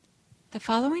The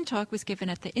following talk was given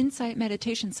at the Insight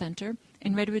Meditation Center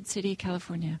in Redwood City,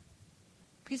 California.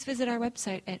 Please visit our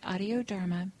website at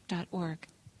audiodharma.org.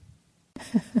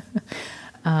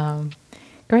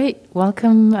 Great.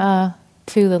 Welcome to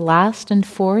the last and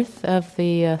fourth of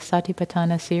the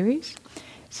Satipatthana series.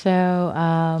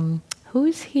 So,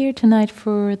 who's here tonight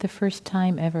for the first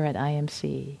time ever at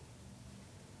IMC?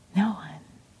 No one.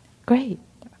 Great.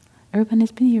 Everyone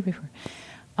has been here before.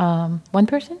 One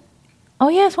person? Oh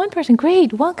yes, one person.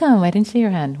 Great. Welcome. I didn't see your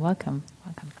hand. Welcome.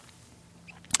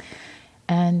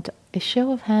 And a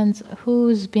show of hands,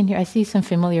 who's been here? I see some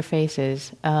familiar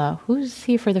faces. Who's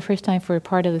here for the first time for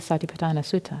part of the Satipatthana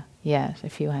Sutta? Yes, a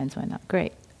few hands went up.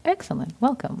 Great. Excellent.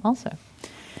 Welcome also.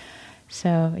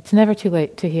 So it's never too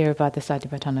late to hear about the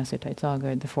Satipatthana Sutta. It's all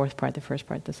good. The fourth part, the first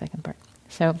part, the second part.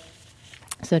 So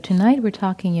tonight we're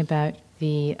talking about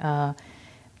the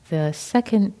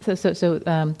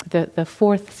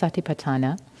fourth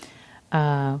Satipatthana,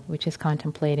 which is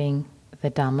contemplating the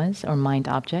Dhammas, or mind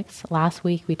objects. Last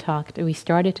week we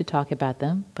started to talk about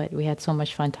them, but we had so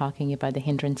much fun talking about the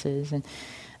hindrances and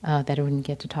that I wouldn't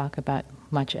get to talk about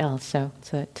much else. So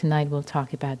tonight we'll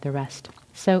talk about the rest.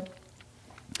 So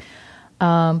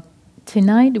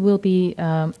tonight will be,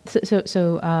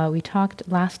 we talked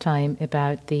last time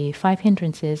about the 5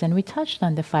 hindrances, and we touched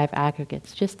on the 5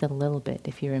 aggregates just a little bit,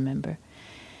 if you remember.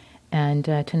 And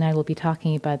tonight we'll be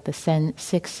talking about the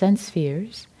 6 sense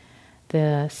spheres,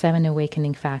 the 7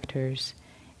 awakening factors,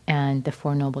 and the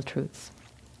 4 noble truths.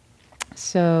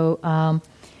 So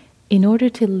in order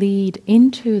to lead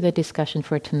into the discussion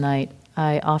for tonight,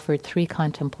 I offered 3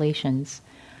 contemplations.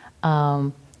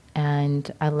 And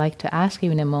I'd like to ask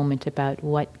you in a moment about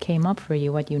what came up for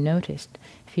you, what you noticed.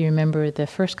 If you remember the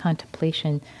first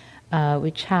contemplation,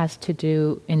 which has to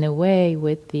do in a way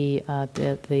with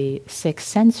the 6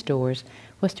 sense doors,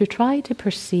 was to try to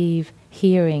perceive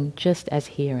hearing just as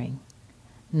hearing,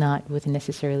 not with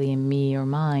necessarily a me or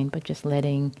mine, but just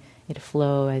letting it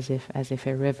flow as if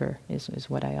a river is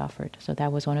what I offered. So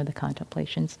that was one of the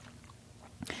contemplations.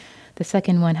 The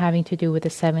second one having to do with the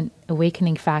 7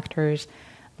 awakening factors.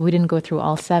 We didn't go through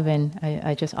all 7.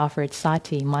 I just offered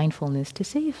sati, mindfulness, to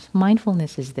see if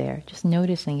mindfulness is there, just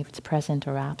noticing if it's present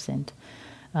or absent,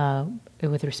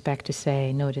 with respect to,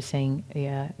 say, noticing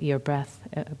your breath,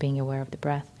 being aware of the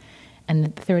breath. And the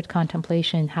third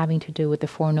contemplation, having to do with the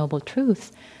 4 noble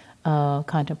truths,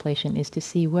 contemplation, is to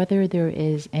see whether there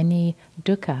is any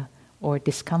dukkha or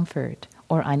discomfort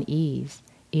or unease,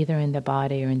 either in the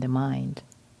body or in the mind,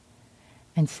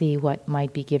 and see what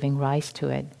might be giving rise to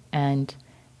it.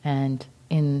 And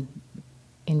in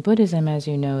Buddhism, as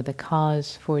you know, the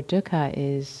cause for dukkha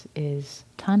is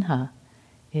tanha,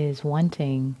 is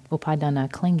wanting, upadana,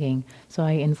 clinging. So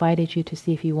I invited you to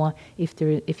see if you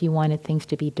wanted things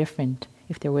to be different,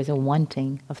 if there was a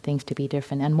wanting of things to be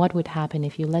different, and what would happen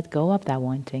if you let go of that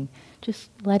wanting.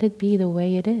 Just let it be the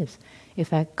way it is,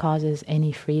 if that causes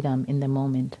any freedom in the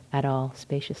moment at all,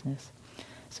 spaciousness.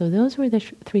 So those were the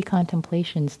 3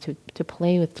 contemplations to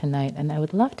play with tonight, and I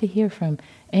would love to hear from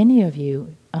any of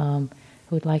you who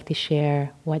would like to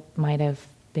share what might have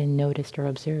been noticed or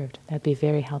observed. That'd be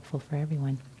very helpful for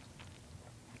everyone.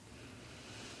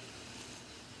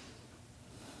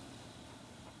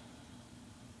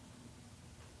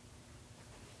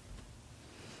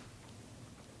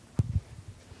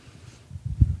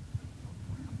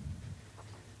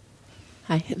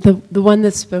 Hi. The one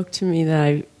that spoke to me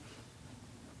that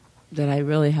I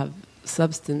really have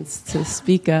substance to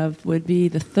speak of would be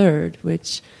the third,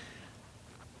 which,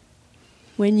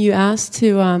 when you asked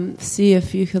to see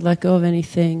if you could let go of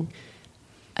anything,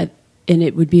 and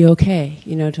it would be okay,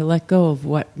 to let go of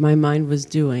what my mind was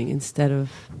doing instead of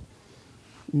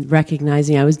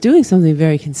recognizing I was doing something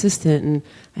very consistent. And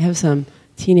I have some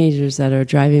teenagers that are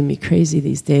driving me crazy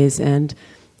these days, and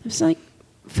I was like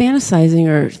fantasizing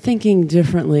or thinking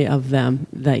differently of them,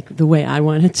 like the way I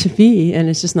want it to be, and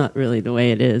it's just not really the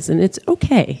way it is, and it's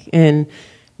okay. And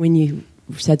when you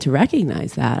said to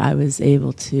recognize that, I was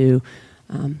able to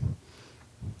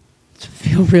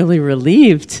feel really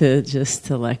relieved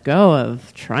to let go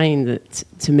of trying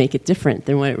to make it different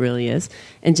than what it really is,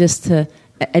 and I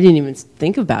didn't even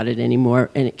think about it anymore,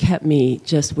 and it kept me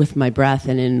just with my breath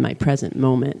and in my present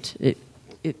moment. It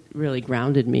really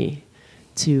grounded me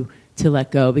to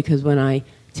let go, because when I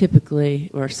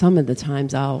typically, or some of the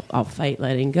times, I'll fight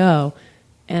letting go,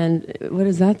 and what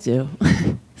does that do?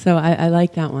 So I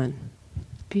like that one.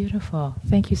 Beautiful.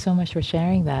 Thank you so much for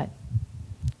sharing that.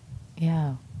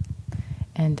 Yeah.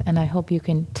 And I hope you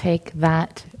can take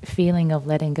that feeling of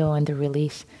letting go and the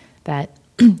release that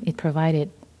it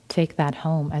provided, take that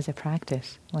home as a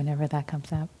practice whenever that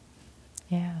comes up.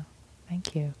 Yeah.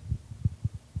 Thank you.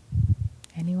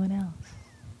 Anyone else?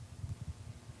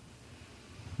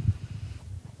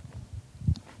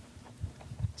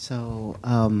 So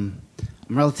I'm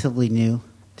relatively new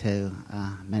to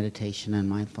meditation and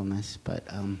mindfulness, but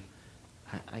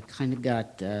I kind of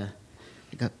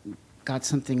got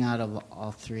something out of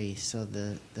all three. So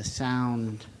the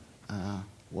sound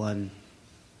one,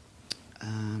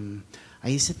 I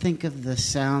used to think of the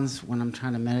sounds when I'm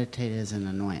trying to meditate as an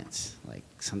annoyance, like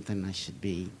something I should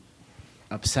be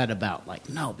upset about, like,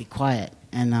 no, be quiet.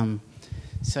 And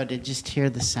so to just hear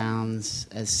the sounds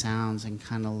as sounds and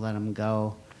kind of let them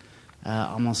go,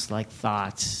 almost like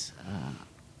thoughts,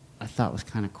 I thought was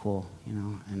kind of cool, you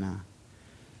know. And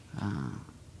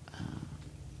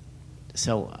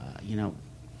so, you know,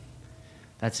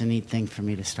 that's a neat thing for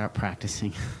me to start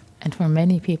practicing. And for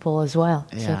many people as well.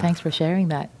 Yeah. So thanks for sharing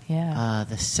that. Yeah.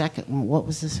 The second one, what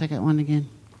was the second one again?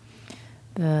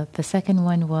 The second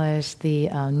one was the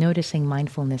noticing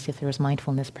mindfulness, if there was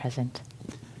mindfulness present.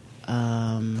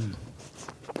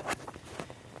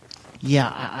 Yeah,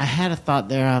 I had a thought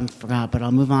there, I forgot, but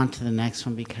I'll move on to the next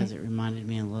one because it reminded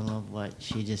me a little of what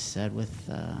she just said with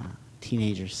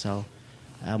teenagers. So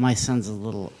my son's a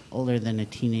little older than a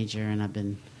teenager, and I've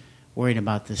been worried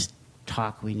about this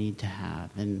talk we need to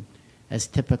have. And as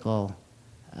typical,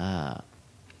 you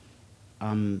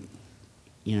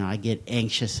know, I get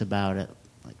anxious about it,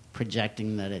 like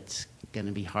projecting that it's going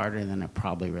to be harder than it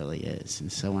probably really is.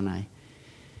 And so when I,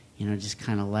 you know, just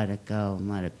kind of let it go and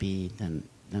let it be, then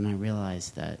I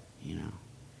realized that, you know,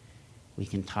 we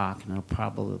can talk and it'll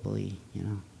probably, you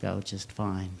know, go just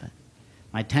fine. But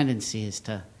my tendency is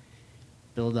to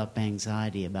build up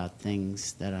anxiety about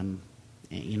things that I'm,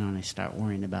 you know, and I start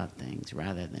worrying about things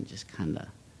rather than just kind of,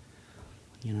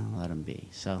 you know, let them be.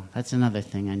 So that's another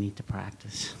thing I need to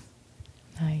practice.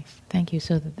 Nice. Thank you.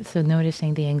 So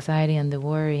noticing the anxiety and the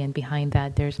worry, and behind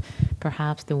that there's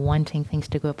perhaps the wanting things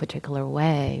to go a particular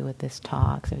way with this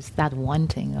talk. So it's that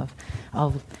wanting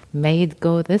of may it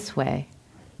go this way.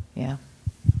 Yeah.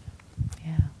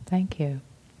 Yeah. Thank you.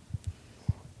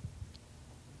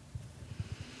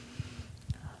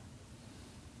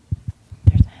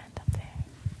 There's a hand up there.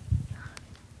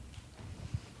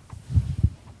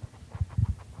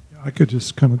 I could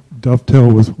just kind of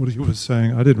dovetail with what he was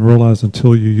saying. I didn't realize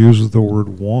until you used the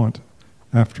word want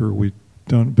after we'd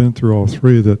been through all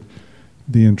three that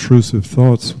the intrusive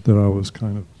thoughts that I was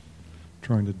kind of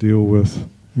trying to deal with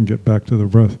and get back to the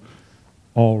breath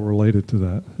all related to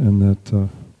that. And that,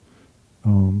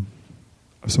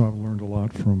 so I've learned a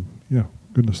lot from,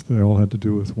 goodness, they all had to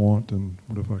do with want, and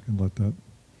what if I can let that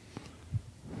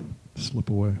slip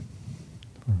away.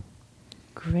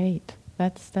 Great.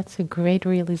 That's a great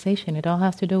realization. It all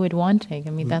has to do with wanting.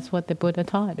 I mean, that's what the Buddha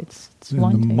taught. It's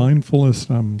wanting. The mindfulness,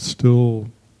 I'm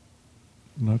still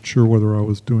not sure whether I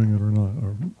was doing it or not.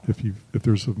 Or if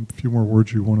there's a few more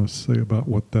words you want to say about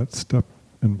what that step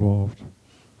involved,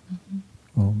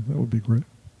 that would be great.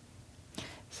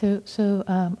 So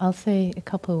I'll say a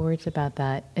couple of words about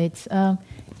that. It's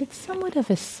somewhat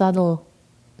of a subtle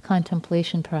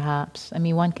contemplation, perhaps. I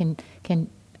mean, one can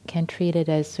treat it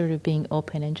as sort of being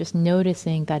open and just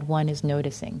noticing that one is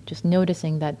noticing. Just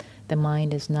noticing that the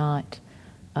mind is not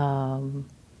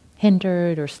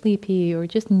hindered or sleepy, or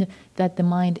just that the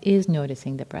mind is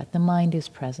noticing the breath. The mind is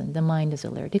present. The mind is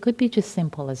alert. It could be just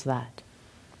simple as that.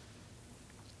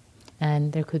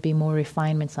 And there could be more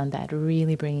refinements on that,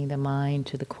 really bringing the mind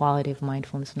to the quality of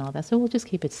mindfulness and all that. So we'll just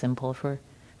keep it simple for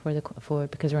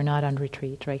because we're not on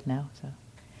retreat right now. So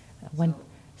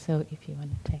if you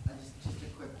want to take. Just a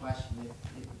quick question.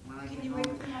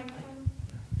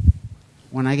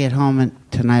 When I get home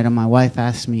tonight, and my wife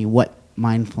asks me what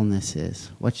mindfulness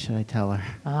is, what should I tell her?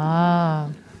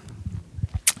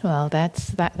 Well,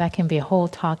 that can be a whole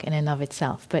talk in and of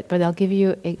itself. But I'll give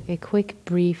you a quick,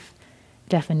 brief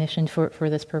definition for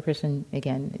this purpose. And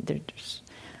again,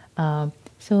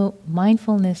 so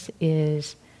mindfulness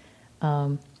is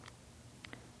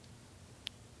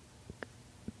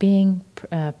being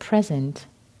present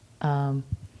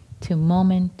to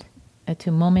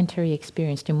momentary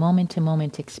experience, to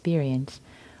moment experience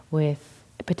with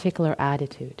a particular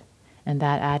attitude. And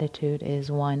that attitude is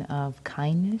one of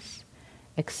kindness,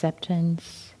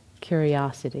 acceptance,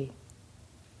 curiosity.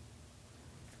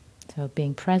 So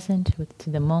being present to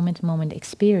the moment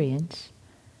experience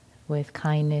with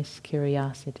kindness,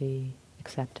 curiosity,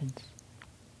 acceptance.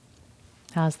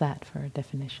 How's that for a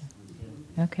definition?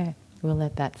 Okay, we'll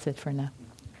let that sit for now.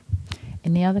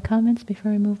 Any other comments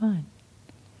before we move on?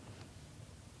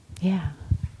 Yeah.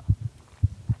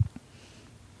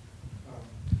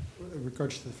 In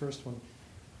regards to the first one,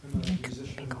 I'm a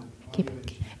musician.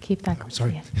 Keep that going.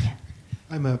 Sorry. Yes,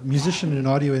 I'm a musician and an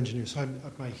audio engineer, so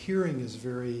my hearing is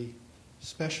very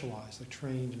specialized, like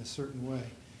trained in a certain way.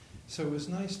 So it was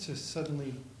nice to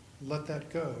suddenly let that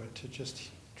go and to just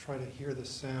try to hear the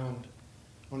sound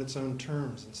on its own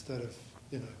terms instead of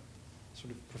in a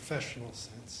sort of professional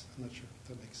sense. I'm not sure if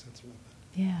that makes sense or not.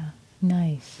 Yeah,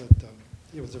 nice. But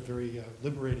it was a very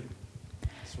liberating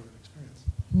sort of experience.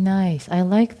 Nice. I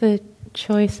like the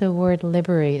choice of word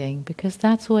liberating, because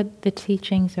that's what the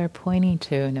teachings are pointing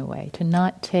to in a way, to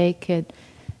not take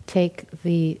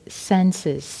the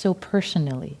senses so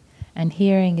personally. And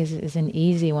hearing is an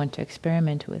easy one to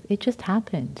experiment with. It just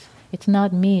happens. It's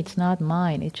not me, it's not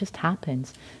mine, it just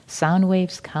happens. Sound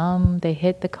waves come, they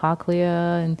hit the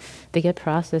cochlea and they get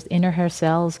processed, inner hair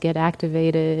cells get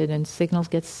activated and signals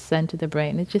get sent to the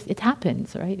brain. It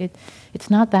happens, right? It's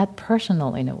not that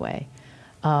personal in a way.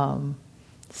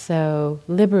 So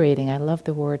liberating, I love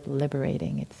the word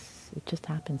liberating. It just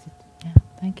happens. Yeah,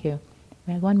 thank you.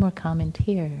 We have one more comment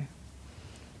here.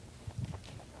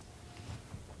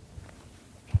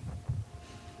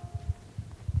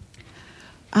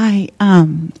 I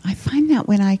find that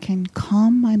when I can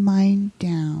calm my mind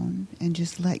down and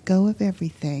just let go of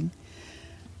everything,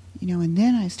 and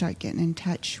then I start getting in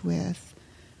touch with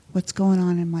what's going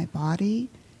on in my body,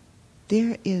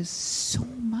 there is so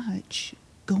much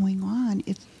going on.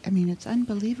 It's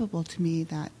unbelievable to me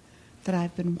that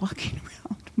I've been walking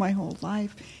around my whole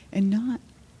life and not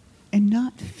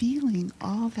feeling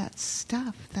all that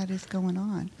stuff that is going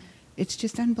on. It's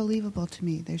just unbelievable to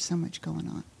me. There's so much going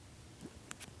on.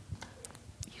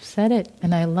 Said it,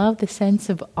 and I love the sense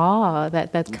of awe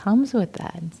that comes with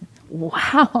that.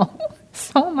 Wow,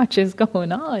 so much is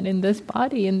going on in this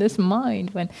body, in this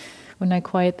mind when I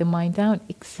quiet the mind down.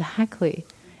 Exactly,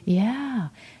 yeah,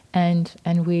 and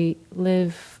we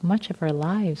live much of our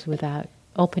lives without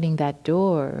opening that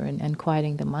door and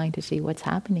quieting the mind to see what's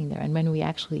happening there. And when we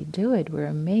actually do it, we're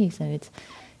amazed, and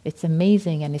it's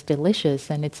amazing and it's delicious,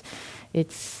 and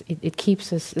it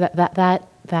keeps us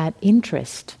that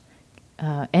interest.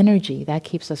 Energy that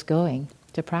keeps us going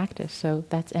to practice. So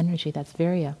that's energy, that's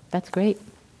virya. That's great.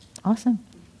 Awesome.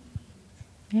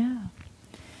 Yeah.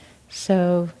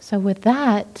 So with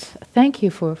that, thank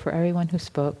you for everyone who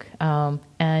spoke.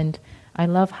 And I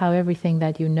love how everything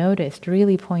that you noticed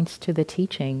really points to the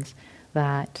teachings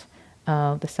that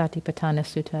the Satipatthana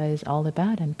Sutta is all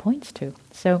about and points to.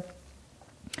 So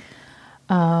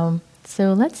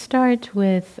let's start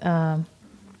with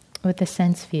the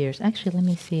sense spheres. Actually, let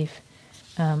me see if...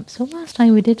 so last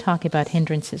time we did talk about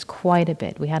hindrances quite a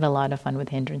bit. We had a lot of fun with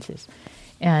hindrances.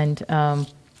 And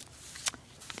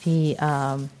we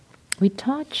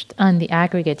touched on the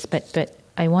aggregates, but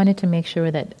I wanted to make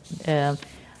sure that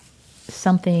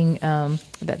something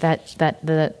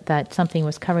that something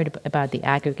was covered about the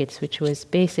aggregates, which was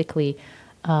basically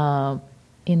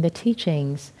in the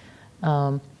teachings.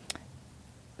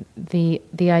 The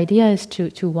idea is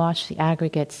to watch the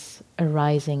aggregates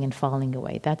arising and falling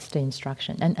away. That's the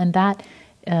instruction, and that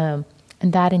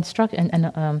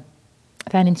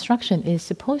instruction is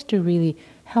supposed to really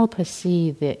help us see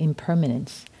the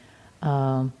impermanence,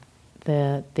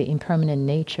 the impermanent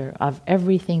nature of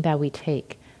everything that we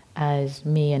take as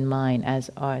me and mine, as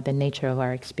the nature of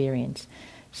our experience.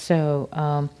 So,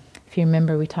 if you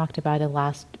remember, we talked about it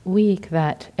last week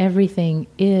that everything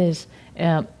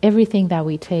that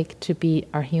we take to be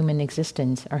our human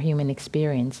existence, our human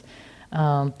experience,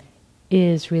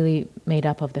 is really made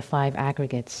up of the 5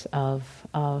 aggregates of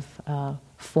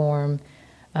form,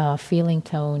 feeling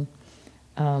tone,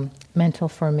 mental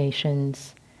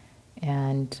formations,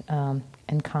 and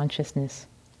consciousness,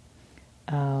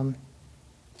 and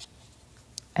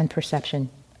perception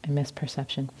and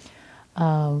misperception.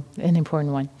 An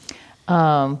important one,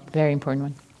 very important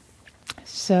one.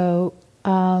 So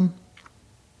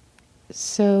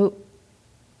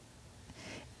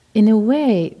in a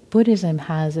way, Buddhism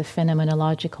has a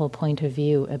phenomenological point of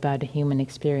view about the human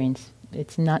experience.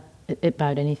 It's not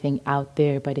about anything out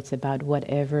there, but it's about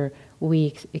whatever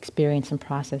we experience and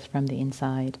process from the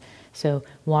inside. So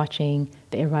watching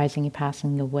the arising and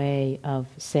passing away of,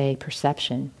 say,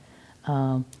 perception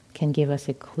can give us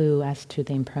a clue as to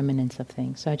the impermanence of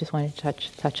things. So I just wanted to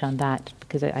touch on that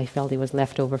because I felt it was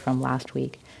left over from last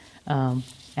week.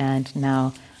 And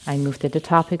now I move to the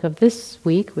topic of this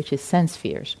week, which is sense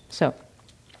spheres. So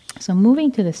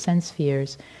moving to the sense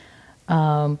spheres,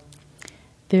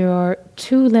 there are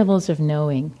 2 levels of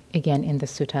knowing, again, in the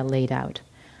sutta laid out.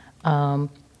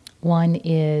 One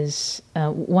is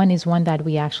one that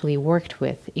we actually worked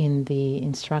with in the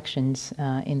instructions,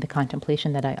 in the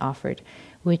contemplation that I offered,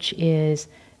 which is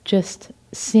just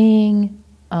seeing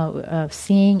as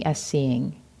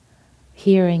seeing,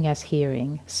 hearing as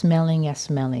hearing, smelling as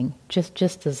smelling,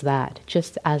 just as that,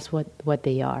 just as what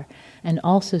they are, and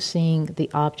also seeing the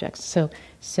objects. So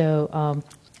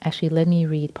actually, let me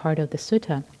read part of the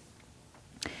sutta.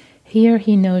 Here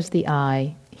he knows the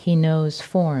eye, he knows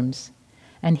forms,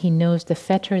 and he knows the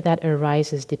fetter that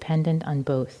arises dependent on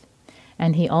both.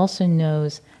 And he also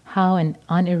knows how an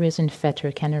unarisen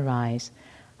fetter can arise,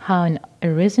 how an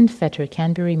arisen fetter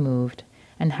can be removed,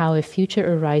 and how a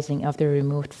future arising of the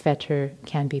removed fetter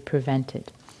can be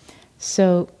prevented.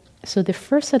 So the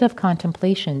first set of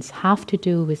contemplations have to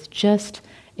do with just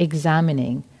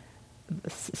examining,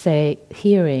 say,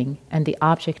 hearing and the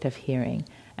object of hearing,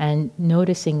 and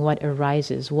noticing what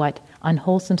arises, what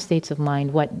unwholesome states of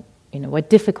mind, what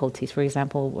difficulties, for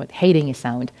example, what hating a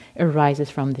sound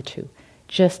arises from the two.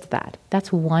 Just that.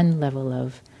 That's one level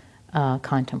of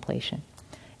contemplation.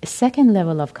 A second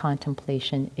level of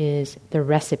contemplation is the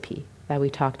recipe that we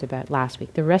talked about last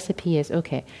week. The recipe is,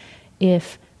 okay,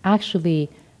 if actually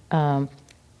a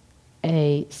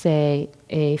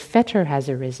fetter has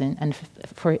arisen, and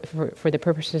for the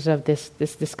purposes of this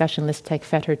discussion, let's take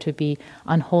fetter to be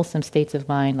unwholesome states of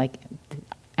mind, like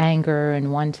anger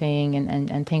and wanting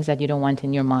and things that you don't want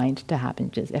in your mind to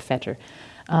happen, just a fetter.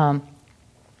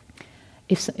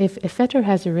 If a fetter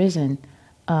has arisen,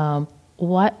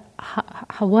 what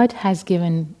has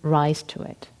given rise to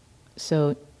it?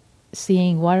 So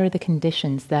seeing what are the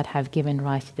conditions that have given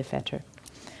rise to the fetter.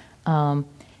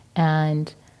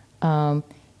 And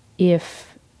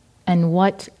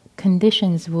what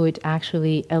conditions would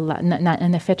actually allow,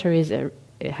 and the fetter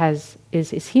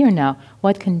is here now,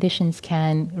 what conditions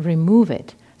can remove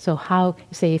it? So how,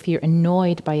 say, if you're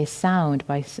annoyed by a sound,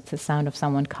 by the sound of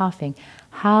someone coughing,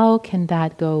 how can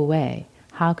that go away?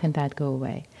 How can that go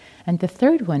away? And the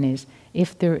third one is,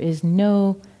 if there is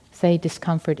no, say,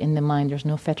 discomfort in the mind, there's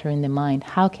no fetter in the mind,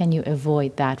 how can you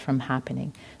avoid that from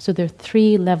happening? So there are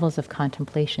three levels of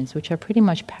contemplations, which are pretty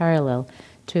much parallel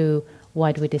to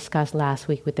what we discussed last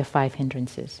week with the 5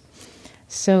 hindrances.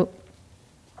 So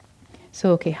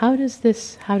okay, how does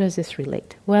this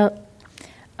relate? Well,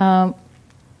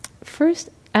 first,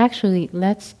 actually,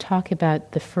 let's talk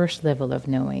about the first level of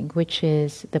knowing, which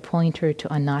is the pointer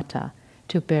to anatta,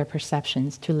 to bare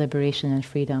perceptions, to liberation and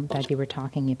freedom that you were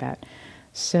talking about.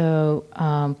 So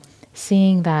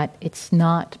seeing that it's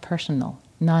not personal,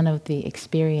 none of the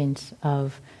experience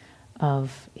of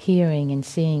hearing and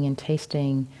seeing and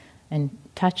tasting and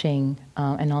touching,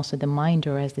 and also the mind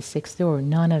door as the sixth door,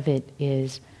 none of it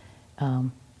is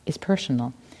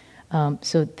personal.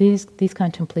 So these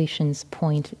contemplations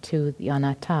point to the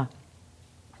anatta.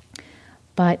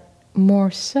 But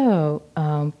more so,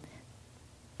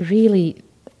 really,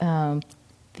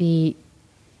 the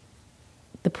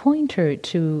pointer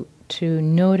to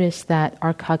notice that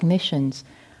our cognitions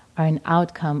are an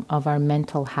outcome of our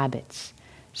mental habits.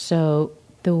 So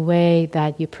the way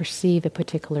that you perceive a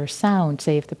particular sound,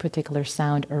 say if the particular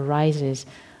sound arises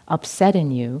upset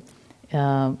in you,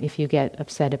 if you get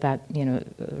upset about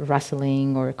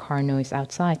rustling or a car noise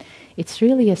outside, it's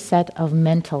really a set of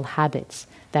mental habits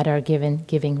that are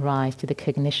giving rise to the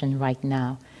cognition right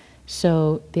now.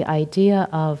 So the idea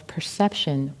of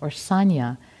perception or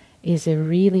sanya is a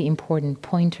really important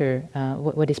pointer,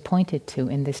 what is pointed to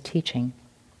in this teaching.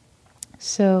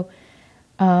 So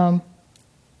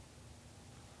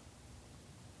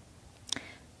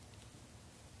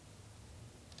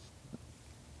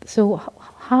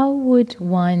how would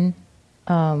one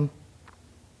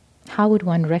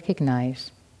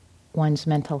recognize one's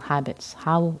mental habits?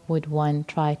 How would one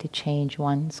try to change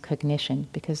one's cognition?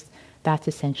 Because that's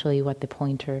essentially what the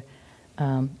pointer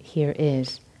here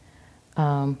is.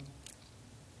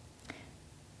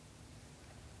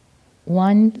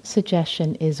 One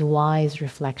suggestion is wise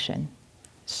reflection.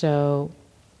 So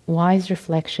wise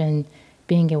reflection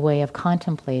being a way of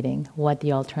contemplating what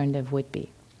the alternative would be.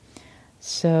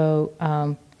 So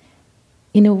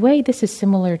in a way, this is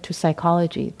similar to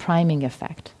psychology, priming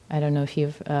effect. I don't know if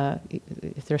if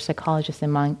there are psychologists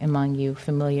among you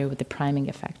familiar with the priming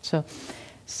effect.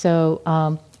 So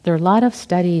there are a lot of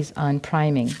studies on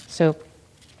priming. So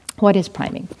what is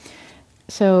priming?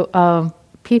 So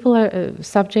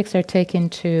subjects are taken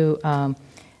to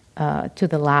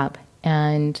the lab,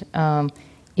 and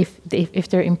if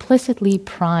they're implicitly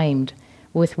primed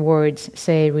with words,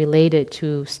 say, related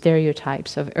to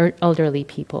stereotypes of elderly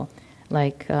people,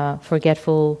 like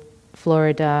forgetful,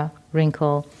 Florida,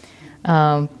 wrinkle,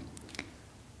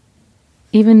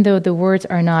 even though the words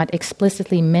are not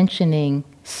explicitly mentioning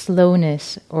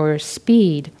slowness or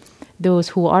speed, those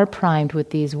who are primed with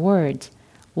these words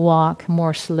walk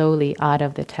more slowly out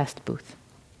of the test booth.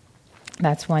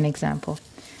 That's one example.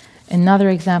 Another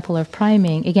example of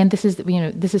priming, again, this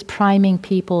is priming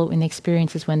people in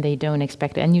experiences when they don't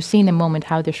expect it. And you see in a moment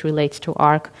how this relates to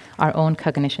our own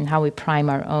cognition, how we prime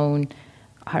our own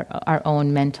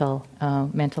mental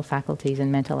faculties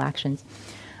and mental actions.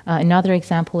 Another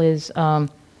example is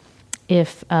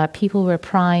if people were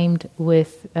primed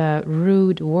with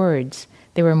rude words,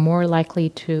 they were more likely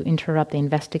to interrupt the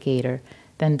investigator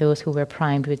than those who were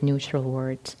primed with neutral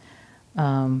words.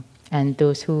 And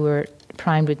those who were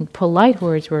primed with polite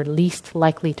words were least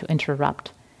likely to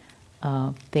interrupt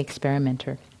the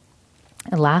experimenter.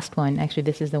 The last one, actually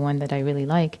this is the one that I really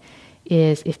like,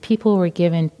 is if people were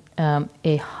given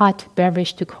a hot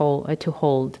beverage to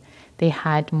hold, they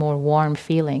had more warm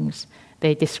feelings.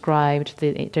 They described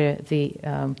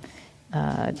the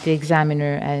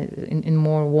examiner in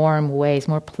more warm ways,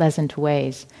 more pleasant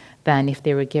ways, than if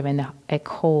they were given a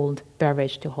cold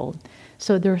beverage to hold.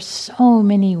 So there are so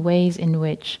many ways in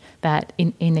which that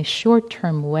in a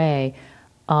short-term way,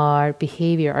 our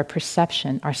behavior, our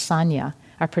perception, our sanya,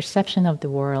 our perception of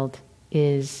the world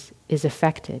is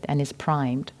affected and is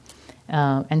primed.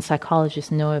 And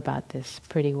psychologists know about this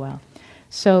pretty well.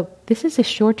 So this is a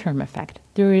short-term effect.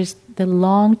 There is the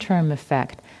long-term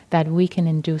effect that we can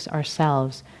induce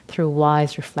ourselves through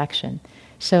wise reflection.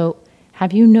 So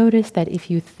have you noticed that if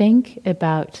you think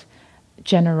about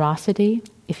generosity,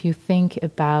 if you think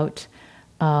about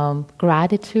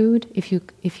gratitude, if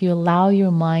you allow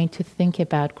your mind to think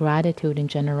about gratitude and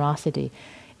generosity,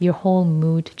 your whole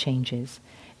mood changes.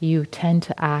 You tend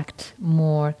to act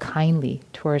more kindly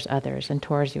towards others and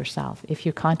towards yourself. If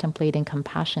you're contemplating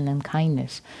compassion and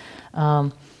kindness,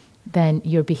 then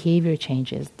your behavior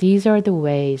changes. These are the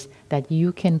ways that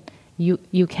you can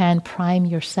prime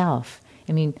yourself.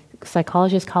 I mean,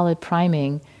 psychologists call it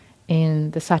priming.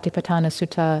 In the Satipatthana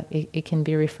Sutta, it can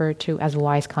be referred to as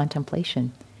wise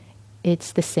contemplation.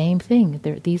 It's the same thing.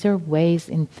 These are ways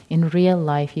in real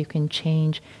life you can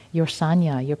change your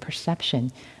sanya, your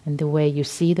perception, and the way you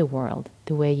see the world,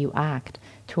 the way you act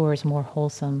towards more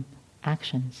wholesome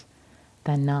actions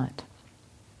than not.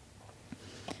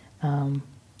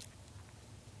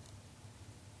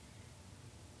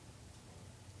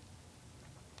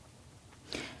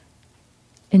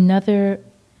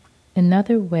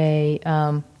 Another way,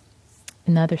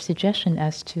 another suggestion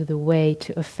as to the way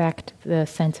to affect the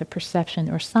sense of perception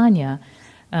or sanya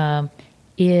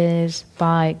is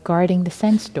by guarding the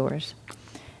sense doors.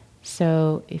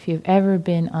 So if you've ever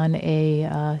been on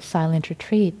a silent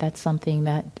retreat, that's something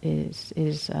that is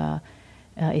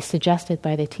suggested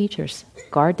by the teachers.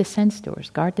 Guard the sense doors.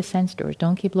 Guard the sense doors.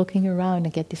 Don't keep looking around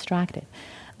and get distracted.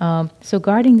 So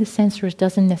guarding the sense doors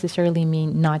doesn't necessarily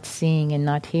mean not seeing and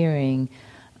not hearing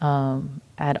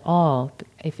at all.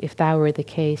 If that were the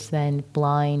case, then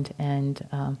blind and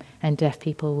deaf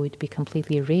people would be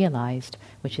completely realized,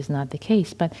 which is not the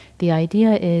case. But the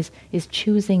idea is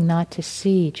choosing not to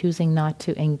see, choosing not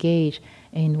to engage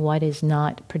in what is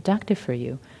not productive for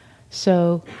you.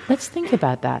 So let's think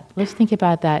about that. Let's think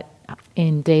about that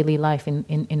in daily life,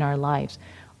 in our lives.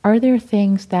 Are there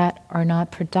things that are not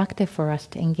productive for us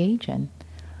to engage in?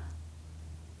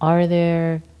 Are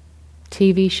there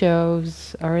TV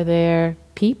shows? Are there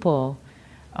people?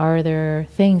 Are there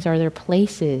things? Are there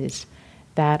places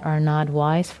that are not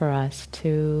wise for us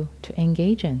to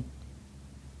engage in?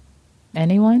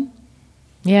 Anyone?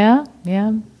 Yeah?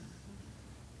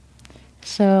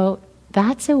 So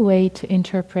that's a way to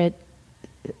interpret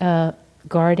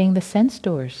guarding the sense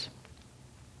doors.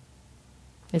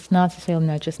 It's not to say, I'm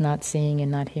not just not seeing and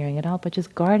not hearing at all, but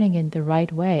just guarding in the right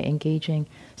way, engaging,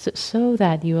 so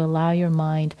that you allow your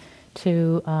mind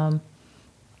to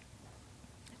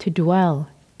dwell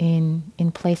in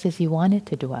places you want it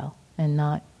to dwell, and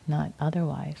not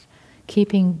otherwise.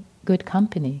 Keeping good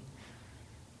company,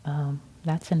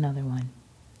 that's another one.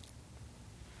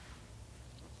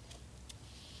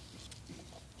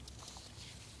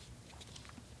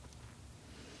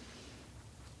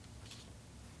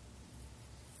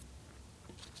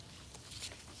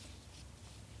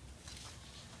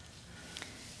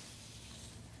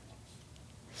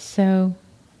 So,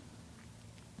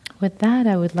 with that,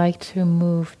 I would like to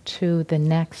move to the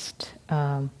next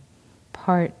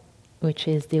part, which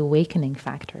is the awakening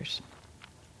factors,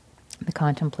 the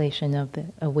contemplation of the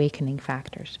awakening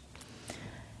factors.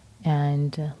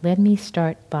 And let me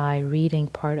start by reading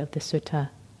part of the sutta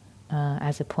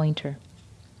as a pointer.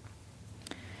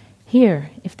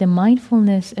 Here, if the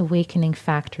mindfulness awakening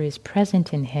factor is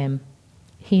present in him,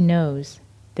 he knows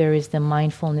there is the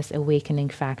mindfulness awakening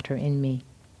factor in me.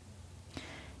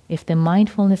 If the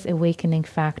mindfulness awakening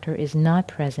factor is not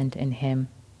present in him,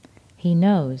 he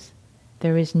knows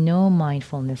there is no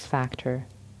mindfulness factor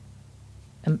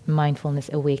mindfulness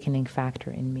awakening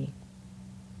factor in me.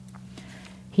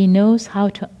 He knows how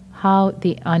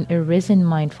the unarisen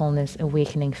mindfulness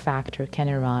awakening factor can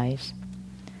arise,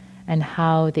 and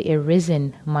how the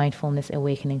arisen mindfulness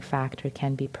awakening factor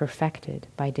can be perfected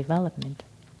by development.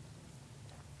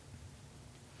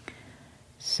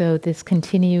 So this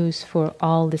continues for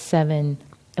all the 7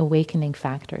 awakening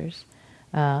factors,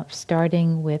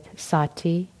 starting with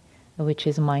sati, which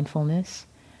is mindfulness,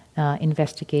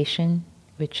 investigation,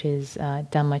 which is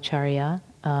dhammacharya,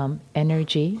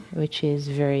 energy, which is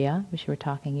virya, which we were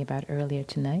talking about earlier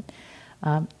tonight,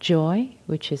 joy,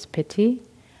 which is piti,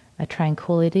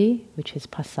 tranquility, which is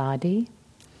passaddhi,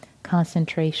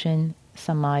 concentration,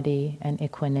 samadhi, and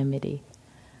equanimity,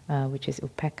 which is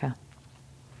upekkha.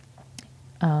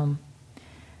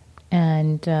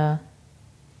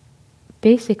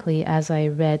 Basically, as I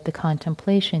read the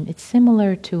contemplation, it's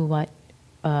similar to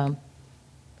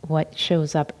what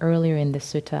shows up earlier in the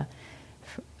sutta,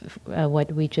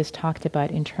 what we just talked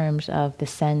about in terms of the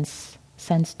sense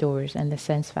doors and the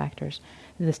sense factors,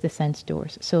 the sense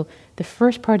doors. So the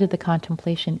first part of the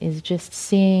contemplation is just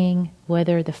seeing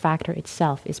whether the factor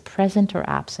itself is present or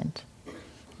absent.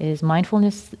 Is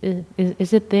mindfulness,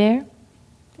 is it there?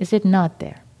 Is it not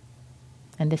there?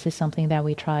 And this is something that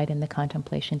we tried in the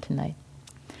contemplation tonight.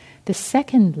 The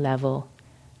second level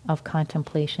of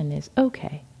contemplation is,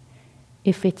 okay,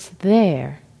 if it's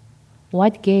there,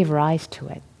 what gave rise to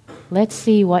it? Let's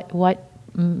see what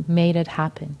made it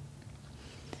happen.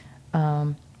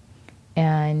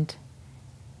 And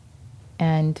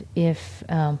if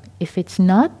it's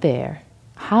not there,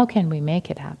 how can we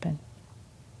make it happen?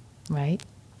 Right?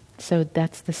 So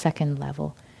that's the second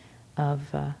level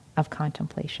of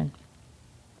contemplation.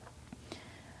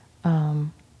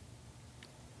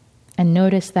 And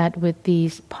notice that with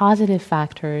these positive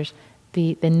factors,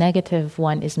 the negative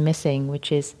one is missing,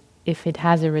 which is, if it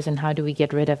has arisen, how do we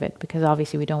get rid of it? Because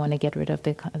obviously we don't want to get rid of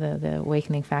the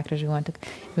awakening factors. We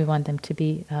want them to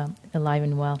be alive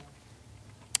and well.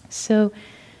 So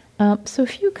a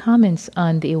few comments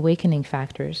on the awakening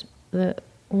factors. The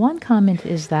one comment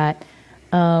is that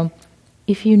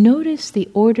if you notice the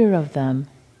order of them,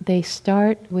 they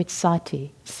start with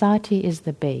sati. Sati is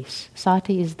the base.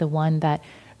 Sati is the one that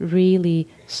really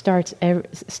starts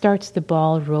the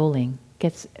ball rolling,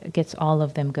 gets all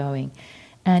of them going.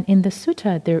 And in the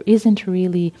sutta, there isn't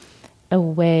really a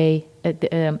way,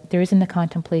 there isn't a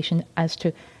contemplation as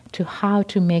to how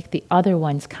to make the other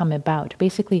ones come about.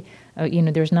 Basically,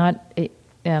 there's not,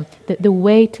 the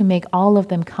way to make all of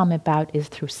them come about is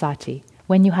through sati.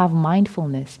 When you have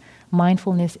mindfulness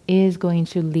is going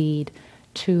to lead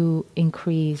to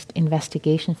increased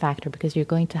investigation factor, because you're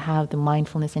going to have the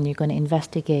mindfulness and you're going to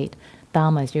investigate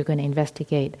dhammas, you're going to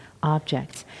investigate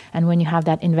objects. And when you have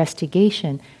that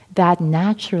investigation, that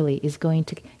naturally is going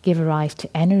to give rise to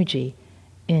energy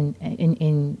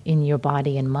in your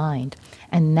body and mind.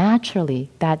 And naturally,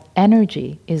 that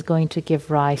energy is going to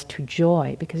give rise to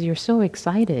joy, because you're so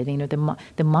excited.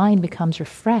 The mind becomes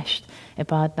refreshed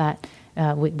about that,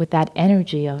 with that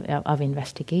energy of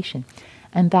investigation.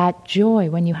 And that joy,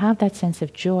 when you have that sense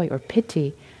of joy or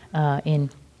piti in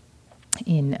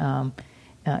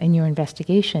your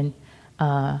investigation,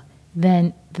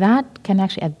 then that can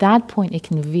actually, at that point, it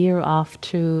can veer off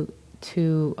to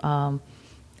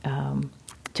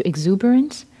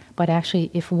exuberance. But actually,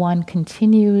 if one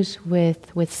continues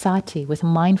with sati, with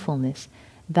mindfulness,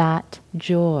 that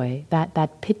joy,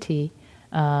 that piti,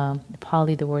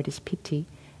 Pali the word is piti,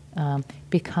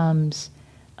 becomes.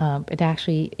 It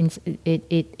actually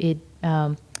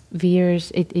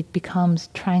veers. It becomes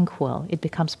tranquil. It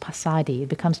becomes passaddhi. It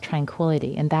becomes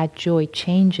tranquility, and that joy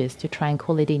changes to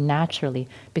tranquility naturally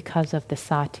because of the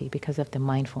sati, because of the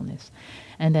mindfulness,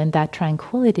 and then that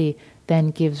tranquility then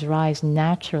gives rise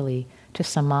naturally to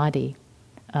samadhi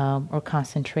or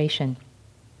concentration,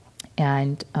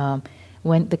 and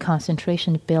when the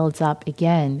concentration builds up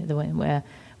again,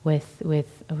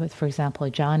 with for example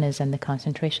jhanas and the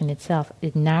concentration itself,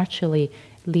 it naturally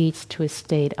leads to a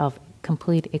state of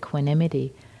complete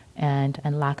equanimity and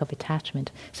lack of attachment.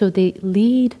 So they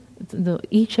lead,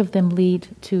 each of them lead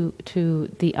to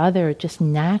the other just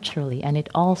naturally, and it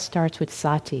all starts with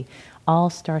sati, all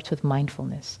starts with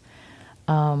mindfulness.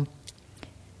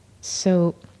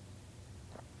 So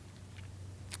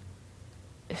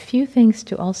a few things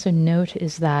to also note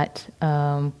is that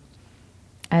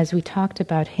as we talked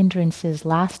about hindrances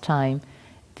last time,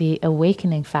 the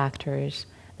awakening factors,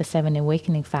 the 7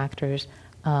 awakening factors,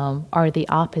 are the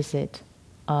opposite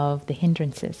of the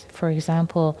hindrances. For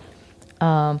example,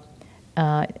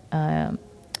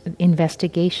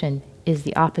 investigation is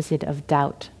the opposite of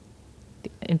doubt.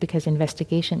 and because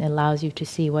investigation allows you to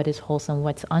see what is wholesome,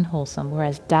 what's unwholesome,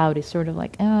 whereas doubt is sort of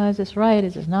like, oh, is this right,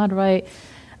 is this not right?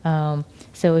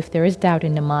 So if there is doubt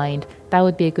in the mind, that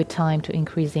would be a good time to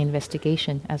increase the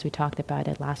investigation, as we talked about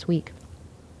it last week.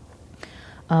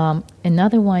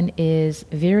 Another one is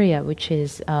virya, which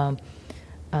is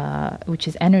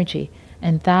energy,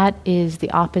 and that is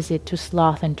the opposite to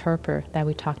sloth and torpor that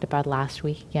we talked about last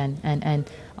week again. And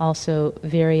also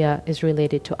virya is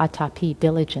related to atapi,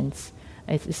 diligence,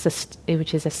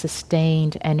 which is a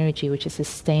sustained energy, which is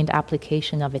sustained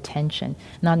application of attention.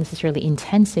 Not necessarily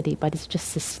intensity, but it's just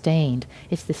sustained.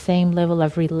 It's the same level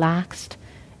of relaxed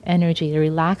energy,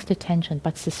 relaxed attention,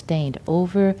 but sustained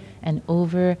over and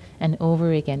over and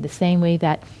over again. The same way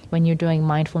that when you're doing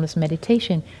mindfulness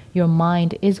meditation, your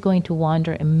mind is going to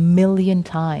wander 1,000,000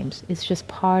 times. It's just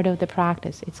part of the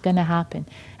practice. It's going to happen.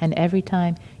 And every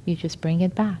time you just bring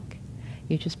it back.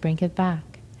 You just bring it back.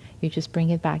 You just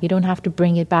bring it back. You don't have to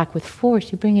bring it back with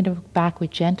force. You bring it back with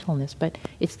gentleness. But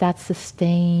it's that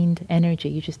sustained energy.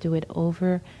 You just do it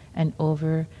over and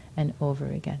over and over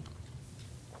again.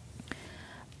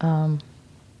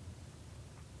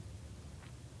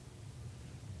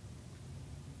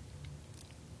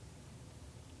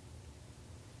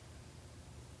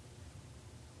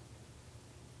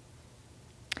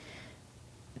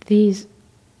 These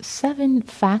 7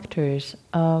 factors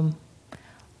are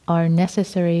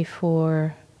necessary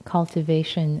for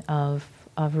cultivation of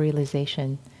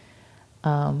realization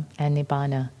and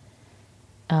nibbana,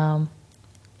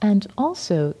 and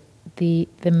also the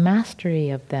mastery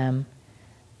of them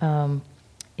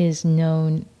is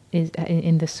known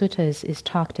in the suttas is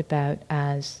talked about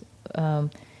as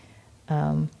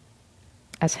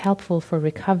helpful for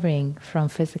recovering from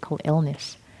physical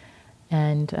illness,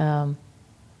 and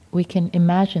we can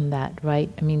imagine that, right?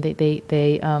 I mean,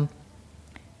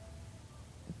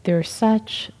 they're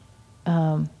such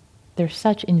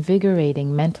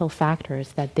invigorating mental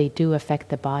factors that they do affect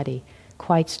the body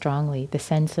quite strongly. The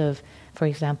sense of, for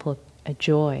example, a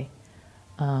joy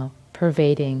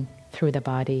pervading through the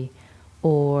body,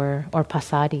 or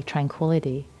passaddhi,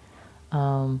 tranquility.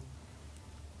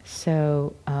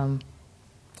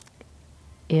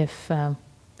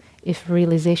 If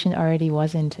realization already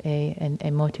wasn't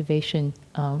a motivation,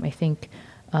 I think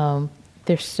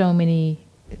there's so many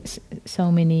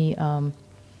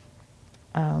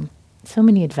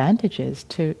advantages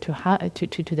to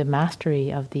the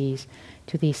mastery of these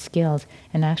skills.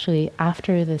 And actually,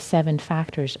 after the 7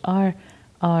 factors are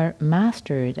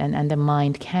mastered, and the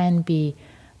mind can be,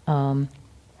 in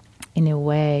a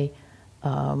way,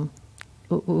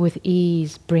 with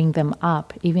ease, bring them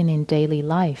up, even in daily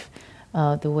life.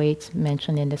 The way it's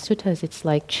mentioned in the suttas, it's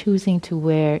like choosing to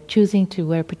wear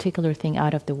a particular thing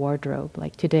out of the wardrobe.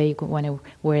 Like today you want to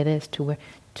wear this,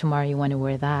 tomorrow you want to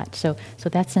wear that. So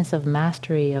that sense of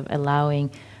mastery of allowing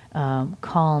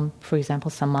calm, for example,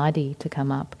 samadhi to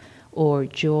come up, or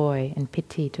joy and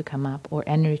piti to come up, or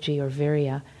energy or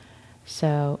virya.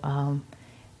 So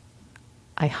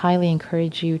I highly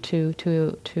encourage you to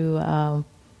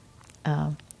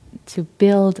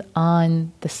build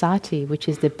on the sati, which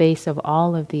is the base of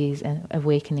all of these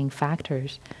awakening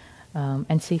factors,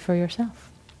 and see for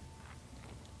yourself.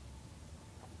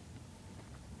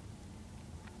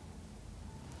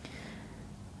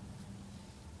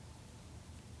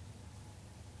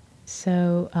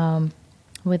 So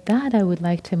with that, I would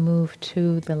like to move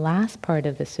to the last part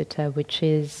of the sutta, which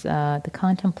is the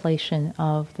contemplation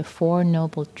of the 4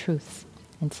 noble truths,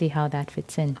 and see how that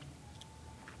fits in.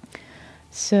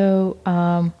 So,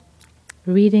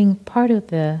 reading part of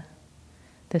the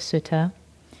sutta,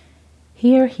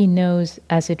 here he knows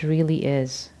as it really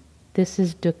is. This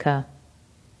is dukkha.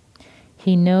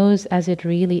 He knows as it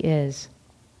really is.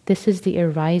 This is the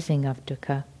arising of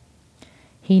dukkha.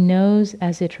 He knows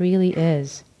as it really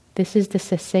is. This is the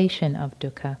cessation of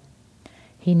dukkha.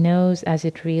 He knows as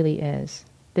it really is.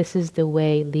 This is the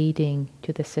way leading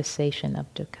to the cessation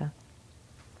of dukkha.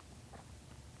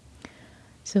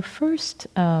 So first,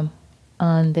 on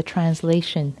the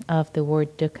translation of the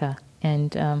word dukkha,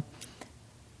 and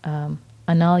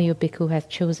Analyo Bhikkhu has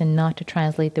chosen not to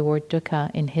translate the word dukkha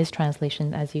in his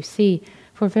translation, as you see,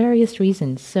 for various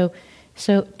reasons. So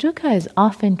dukkha is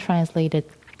often translated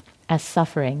as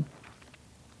suffering,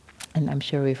 and I'm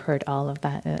sure we've heard all of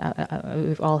that.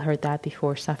 We've all heard that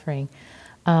before, suffering.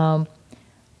 But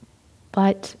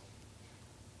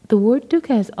the word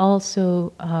dukkha is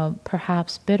also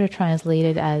perhaps better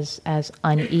translated as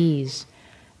unease,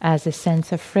 as a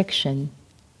sense of friction,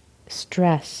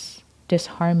 stress,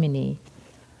 disharmony,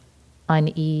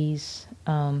 unease.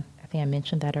 I think I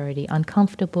mentioned that already.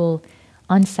 Uncomfortable,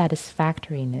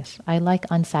 unsatisfactoriness. I like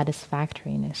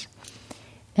unsatisfactoriness.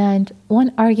 And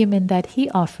one argument that he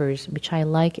offers, which I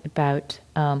like about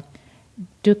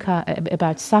dukkha,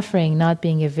 about suffering not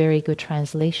being a very good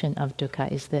translation of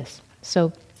dukkha, is this.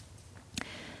 So,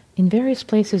 in various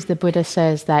places, the Buddha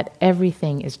says that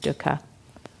everything is dukkha.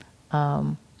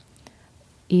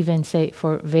 Even say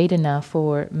for Vedana,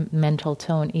 for mental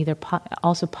tone, either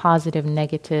also positive,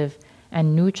 negative,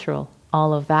 and neutral.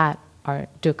 All of that are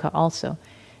dukkha also.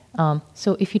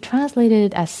 So if you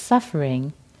translated it as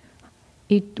suffering,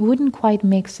 it wouldn't quite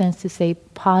make sense to say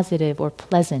positive or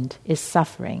pleasant is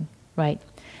suffering, right?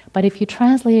 But if you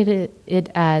translated it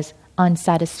as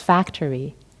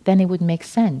unsatisfactory, then it would make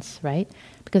sense, right?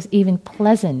 Because even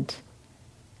pleasant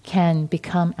can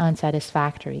become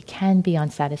unsatisfactory, can be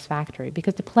unsatisfactory,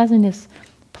 because the pleasant is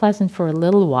pleasant for a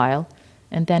little while,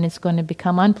 and then it's going to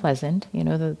become unpleasant. You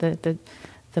know,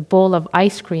 the bowl of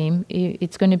ice cream,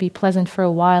 it's going to be pleasant for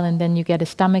a while, and then you get a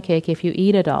stomachache if you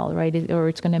eat it all, right? Or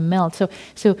it's going to melt.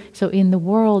 So in the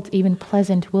world, even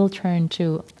pleasant will turn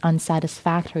to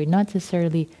unsatisfactory, not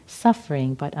necessarily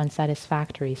suffering, but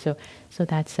unsatisfactory. So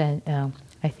that's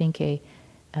I think a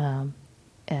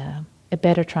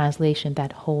better translation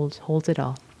that holds it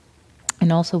all.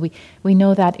 And also we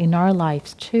know that in our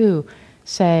lives too,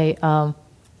 say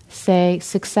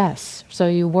success. So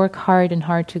you work hard and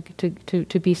hard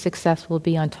to be successful,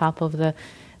 be on top of the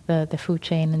food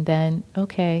chain, and then,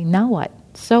 okay, now what?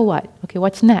 So what? Okay,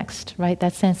 what's next, right?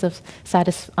 That sense of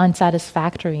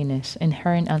unsatisfactoriness,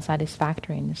 inherent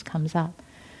unsatisfactoriness comes up.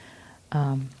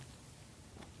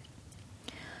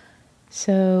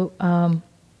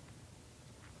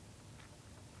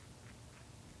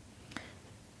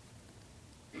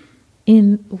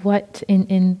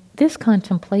 In this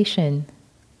contemplation,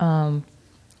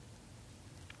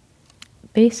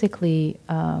 basically,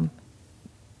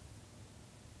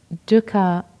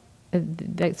 dukkha.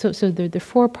 So there are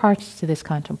four parts to this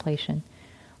contemplation.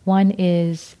 One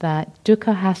is that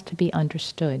dukkha has to be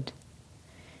understood,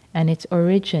 and its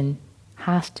origin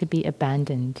has to be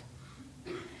abandoned.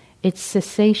 Its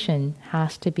cessation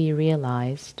has to be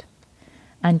realized,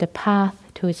 and the path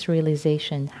to its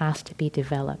realization has to be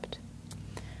developed.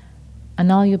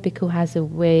 Analayo Bhikkhu has a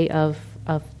way of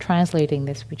translating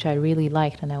this, which I really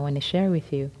liked and I want to share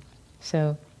with you.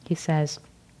 So he says,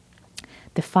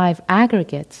 the five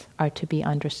aggregates are to be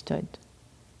understood.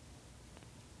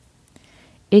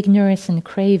 Ignorance and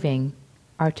craving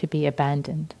are to be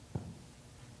abandoned.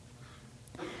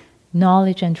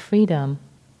 Knowledge and freedom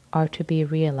are to be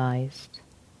realized.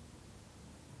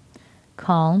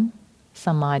 Calm,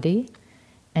 samadhi,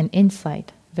 and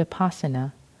insight,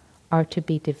 vipassana, are to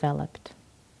be developed.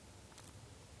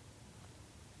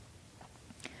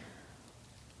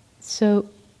 So,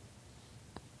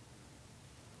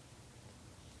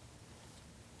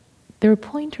 there are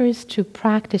pointers to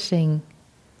practicing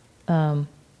the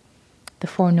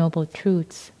Four Noble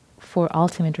Truths for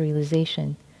ultimate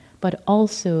realization, but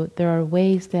also there are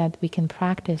ways that we can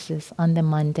practice this on the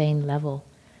mundane level.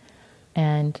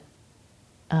 And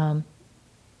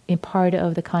in part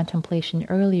of the contemplation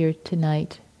earlier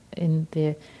tonight, in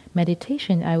the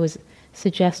meditation, I was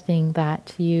suggesting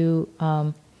that you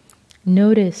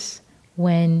notice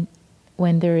when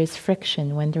there is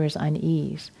friction, when there is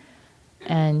unease,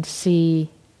 and see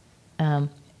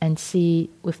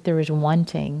if there is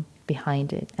wanting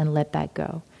behind it, and let that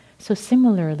go. So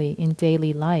similarly, in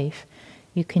daily life,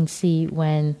 you can see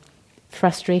when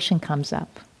frustration comes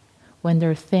up, when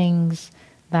there are things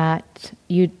that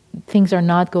things are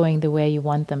not going the way you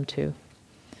want them to.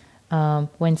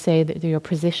 When, say, that your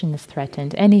position is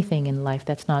threatened, anything in life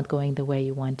that's not going the way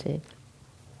you want it.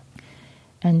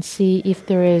 And see if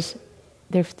there is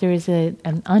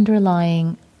an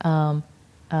underlying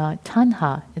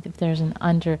tanha, if there's an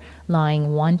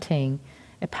underlying wanting,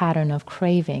 a pattern of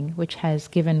craving, which has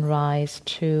given rise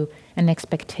to an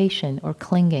expectation or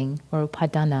clinging or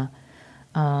upadana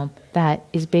that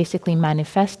is basically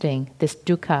manifesting this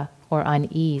dukkha or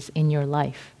unease in your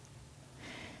life.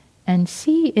 And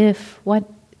see if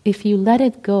you let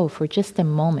it go for just a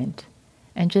moment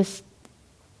and just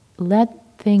let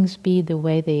things be the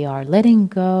way they are, letting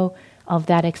go of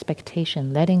that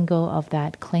expectation, letting go of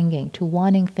that clinging to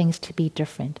wanting things to be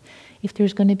different. If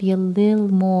there's going to be a little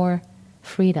more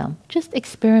freedom, just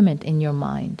experiment in your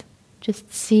mind.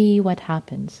 Just see what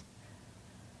happens.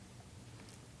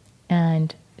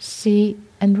 And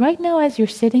right now as you're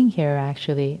sitting here,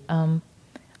 actually,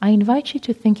 I invite you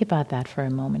to think about that for a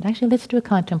moment. Actually, let's do a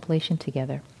contemplation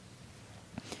together.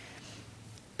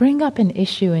 Bring up an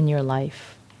issue in your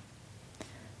life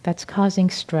that's causing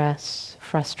stress,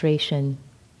 frustration.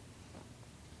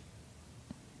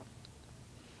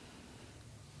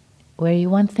 where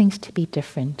you want things to be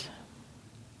different.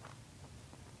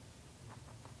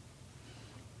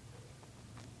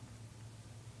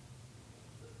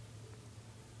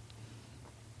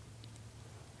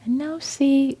 And now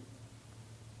see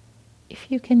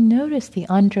if you can notice the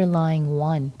underlying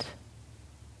want.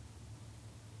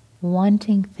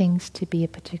 Wanting things to be a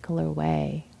particular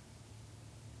way,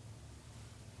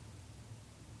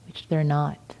 which they're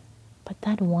not. But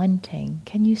that wanting,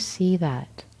 can you see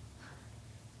that?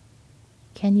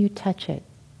 Can you touch it?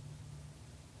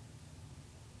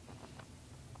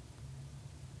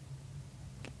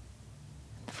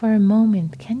 For a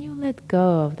moment, can you let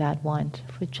go of that want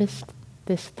for just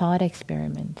this thought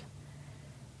experiment?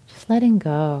 Just letting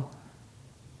go.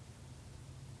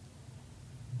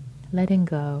 Letting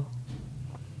go.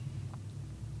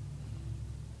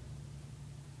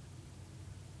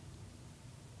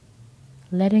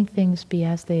 Letting things be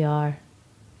as they are.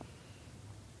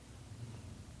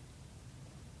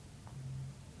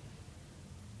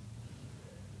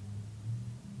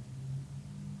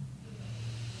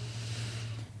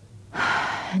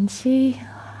 And see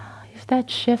if that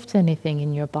shifts anything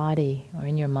in your body or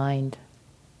in your mind.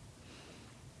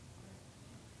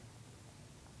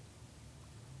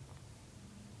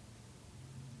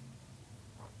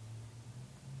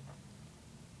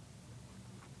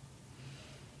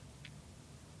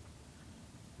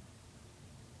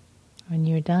 When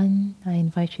you're done, I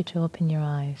invite you to open your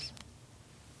eyes.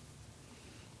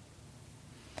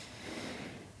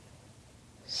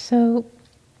 So,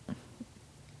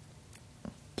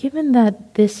 given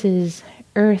that this is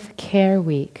Earth Care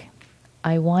Week,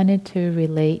 I wanted to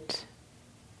relate,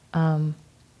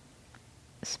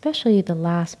 especially the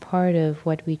last part of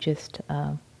what we just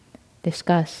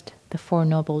discussed, the Four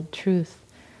Noble Truth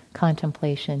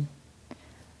contemplation,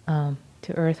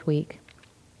 to Earth Week,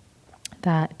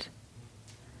 that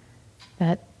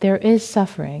there is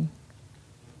suffering.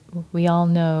 We all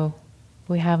know,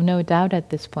 we have no doubt at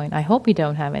this point. I hope we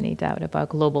don't have any doubt about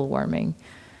global warming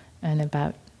and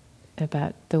about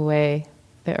the way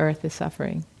the earth is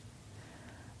suffering.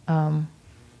 That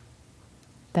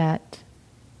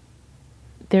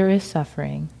there is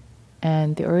suffering,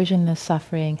 and the origin of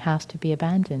suffering has to be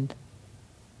abandoned.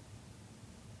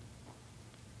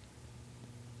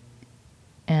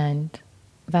 And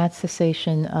that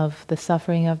cessation of the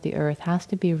suffering of the earth has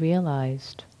to be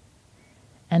realized.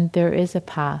 And there is a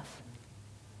path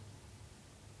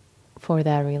for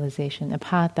that realization, a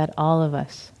path that all of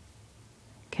us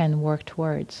can work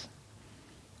towards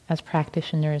as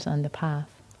practitioners on the path,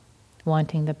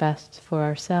 wanting the best for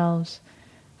ourselves,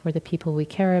 for the people we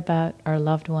care about, our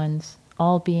loved ones,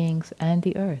 all beings, and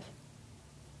the earth.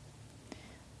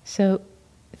 So,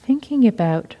 thinking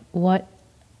about what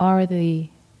are the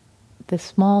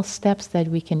small steps that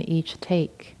we can each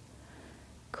take.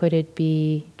 Could it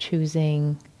be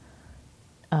choosing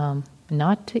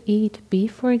not to eat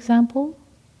beef, for example,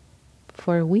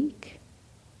 for a week,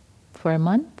 for a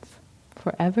month,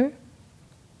 forever,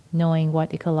 knowing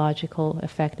what ecological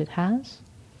effect it has?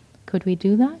 Could we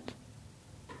do that?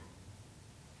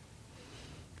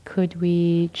 Could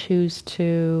we choose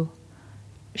to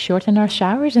shorten our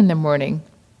showers in the morning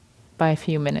by a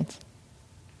few minutes?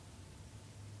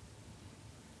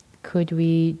 Could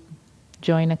we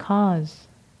join a cause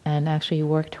and actually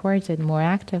work towards it more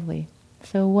actively?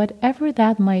 So whatever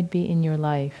that might be in your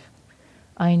life,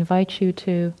 I invite you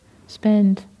to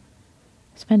spend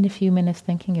a few minutes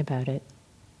thinking about it.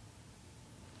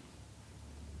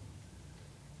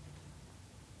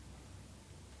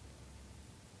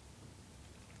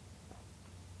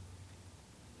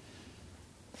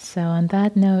 So on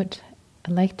that note,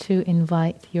 I'd like to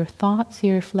invite your thoughts,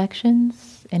 your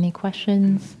reflections, any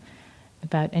questions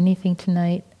about anything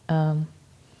tonight,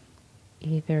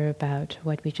 either about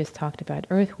what we just talked about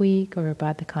Earth Week or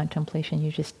about the contemplation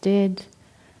you just did,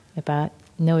 about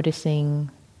noticing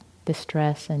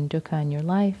distress and dukkha in your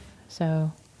life.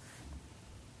 So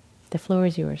the floor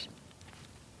is yours.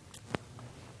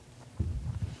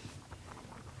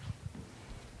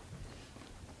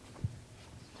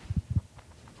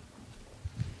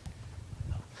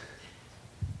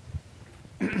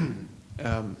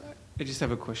 I just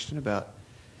have a question about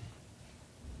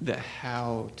the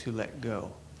how to let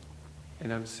go.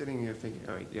 And I'm sitting here thinking,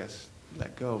 oh, yes,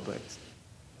 let go, but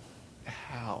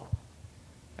how?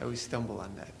 I always stumble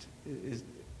on that.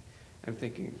 I'm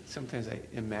thinking, sometimes I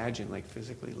imagine like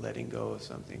physically letting go of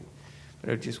something, but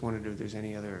I just wondered if there's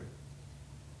any other,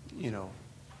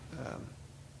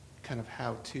 kind of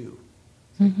how to.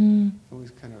 Mm-hmm. I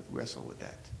always kind of wrestle with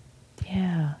that.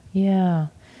 Yeah.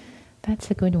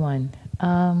 That's a good one.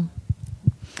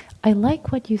 I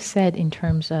like what you said in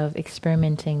terms of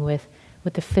experimenting with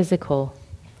the physical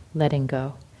letting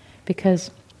go, because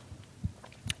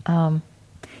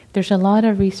there's a lot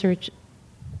of research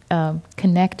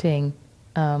connecting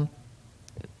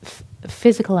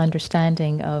physical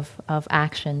understanding of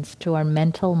actions to our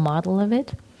mental model of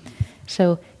it.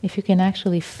 So if you can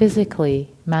actually physically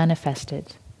manifest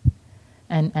it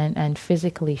and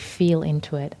physically feel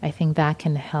into it, I think that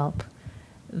can help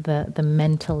the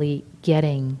mentally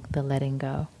getting the letting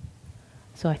go.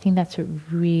 So I think that's a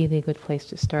really good place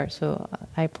to start. So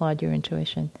I applaud your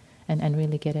intuition and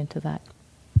really get into that.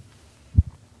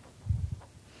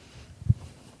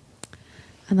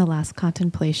 On the last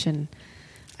contemplation,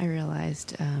 I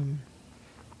realized,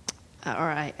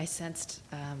 I sensed,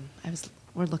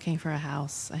 we're looking for a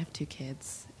house. I have 2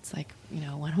 kids. It's like, when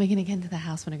are we going to get into the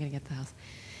house? When are we going to get to the house?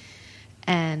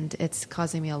 And it's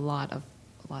causing me a lot of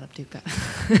dukkha.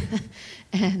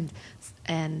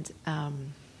 and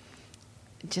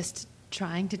just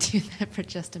trying to do that for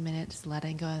just a minute, just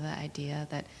letting go of the idea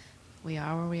that we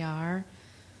are where we are,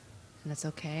 and that's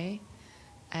okay.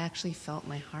 I actually felt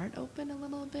my heart open a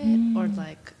little bit, or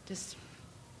like just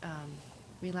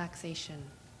relaxation,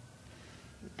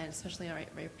 and especially right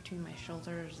between my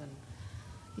shoulders, and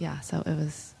so it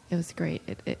was great.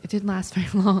 It didn't last very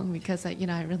long because I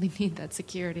really need that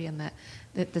security and that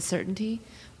the certainty,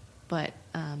 but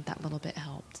that little bit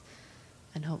helped,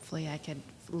 and hopefully I could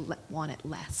want it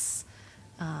less,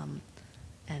 and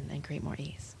create more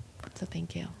ease. So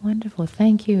thank you. Wonderful,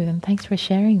 thank you, and thanks for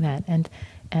sharing that. And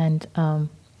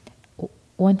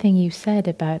one thing you said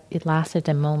about it lasted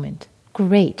a moment.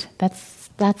 Great,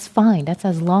 that's fine. That's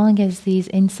as long as these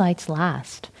insights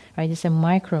last, right? It's a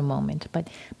micro moment, but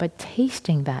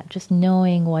tasting that, just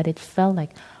knowing what it felt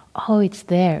like. Oh, it's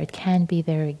there. It can be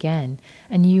there again,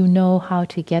 and you know how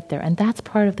to get there, and that's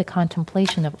part of the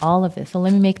contemplation of all of this. So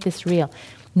let me make this real.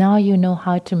 Now you know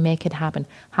how to make it happen.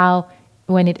 How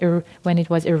when it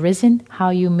was arisen, how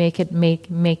you make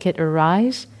it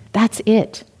arise. That's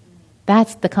it.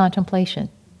 That's the contemplation,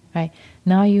 right?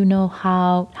 Now you know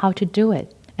how to do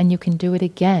it, and you can do it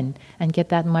again and get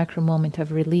that micro moment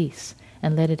of release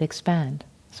and let it expand.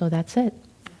 So that's it.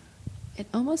 It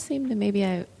almost seemed to maybe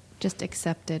I just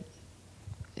accepted.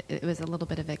 It was a little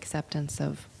bit of acceptance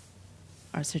of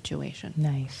our situation.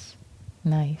 Nice.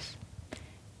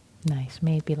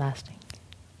 May it be lasting.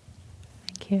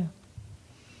 Thank you.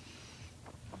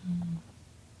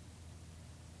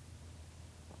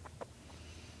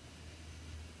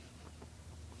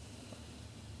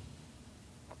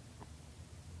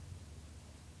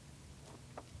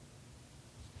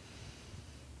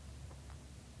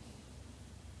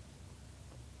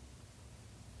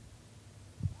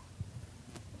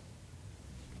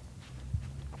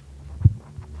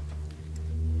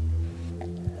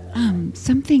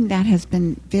 Something that has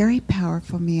been very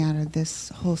powerful for me out of this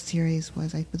whole series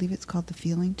was, I believe it's called the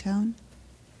feeling tone.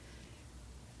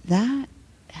 That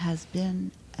has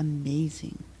been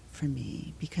amazing for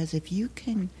me, because if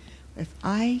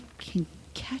I can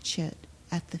catch it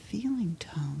at the feeling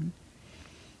tone,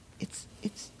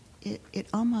 it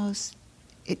almost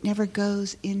never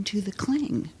goes into the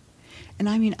cling. And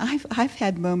I mean, I've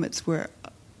had moments where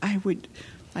I would,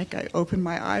 like, I open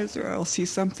my eyes, or I'll see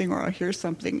something, or I'll hear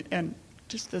something, and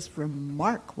just this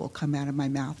remark will come out of my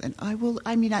mouth, and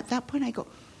at that point I go,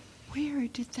 where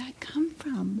did that come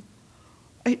from?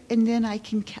 And then I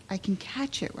can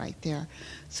catch it right there.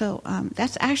 So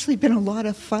that's actually been a lot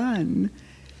of fun,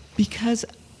 because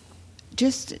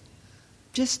just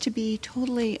to be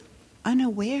totally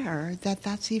unaware that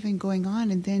that's even going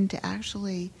on, and then to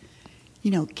actually,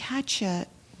 catch it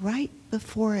right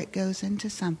before it goes into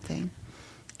something.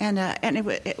 And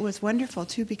it was wonderful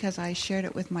too, because I shared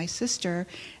it with my sister,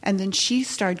 and then she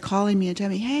started calling me and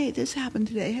telling me, "Hey, this happened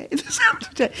today. Hey, this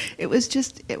happened today." I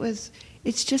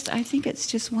think it's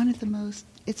just one of the most.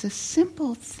 It's a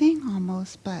simple thing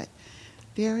almost, but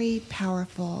very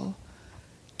powerful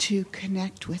to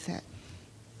connect with it.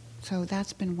 So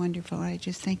that's been wonderful. I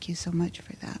just thank you so much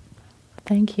for that.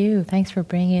 Thank you. Thanks for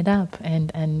bringing it up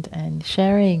and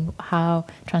sharing how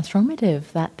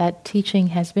transformative that teaching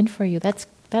has been for you. That's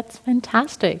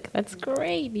fantastic. That's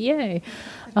great. Yay.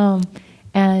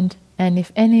 And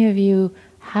if any of you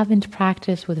haven't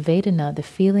practiced with Vedana, the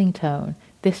feeling tone,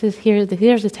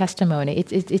 here's a testimony.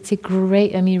 It's a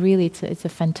great. Really, it's a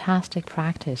fantastic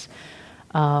practice.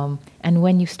 And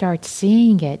when you start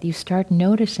seeing it, you start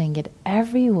noticing it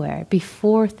everywhere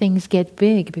before things get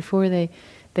big. Before they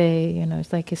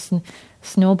it's like a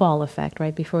snowball effect,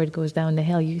 right? Before it goes down the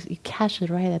hill, you catch it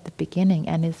right at the beginning,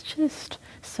 and it's just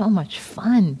so much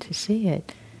fun to see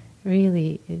it.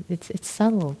 Really, it's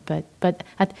subtle, but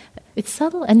it's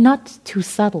subtle and not too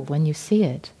subtle when you see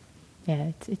it.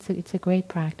 Yeah, it's a great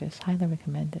practice. Highly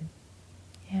recommended.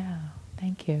 Yeah,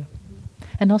 thank you.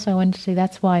 And also, I wanted to say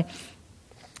that's why,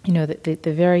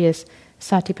 the various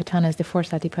satipatthanas, the 4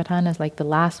 satipatthanas, like the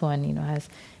last one,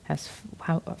 has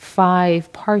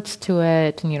 5 parts to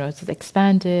it, and it's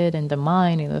expanded, and the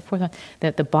mind, the fourth one,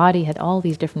 that the body had all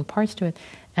these different parts to it,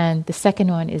 and the second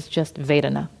one is just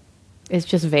Vedana. It's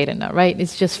just Vedana, right?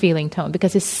 It's just feeling tone,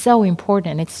 because it's so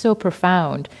important and it's so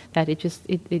profound that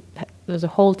there's a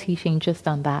whole teaching just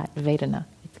on that, Vedana.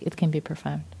 It can be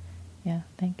profound. Yeah,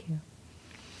 thank you.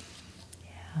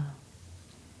 Yeah.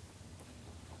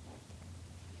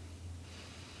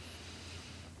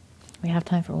 We have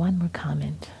time for one more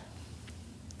comment.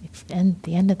 It's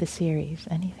the end of the series.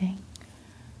 Anything?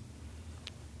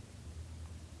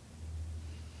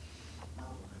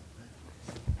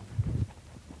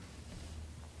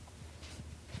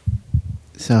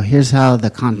 So here's how the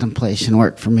contemplation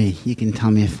worked for me. You can tell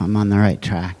me if I'm on the right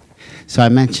track. So I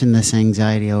mentioned this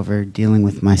anxiety over dealing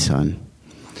with my son.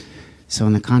 So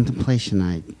in the contemplation,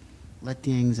 I let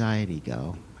the anxiety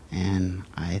go, and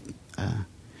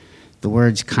the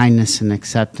words kindness and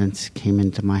acceptance came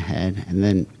into my head, and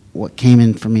then what came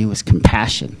in for me was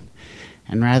compassion.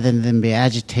 And rather than be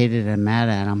agitated and mad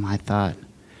at him, I thought,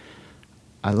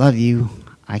 I love you,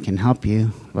 I can help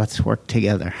you, let's work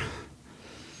together.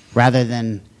 Rather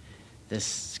than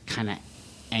this kind of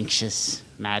anxious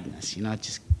madness,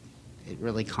 it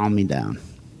really calmed me down.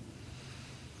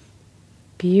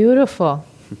 Beautiful.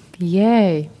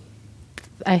 Yay.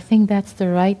 I think that's the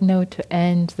right note to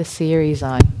end the series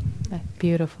on.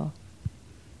 Beautiful.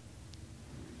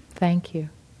 Thank you.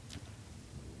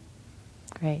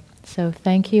 Great. So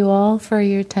thank you all for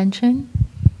your attention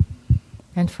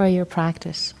and for your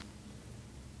practice.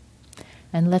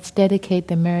 And let's dedicate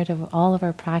the merit of all of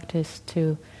our practice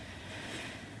to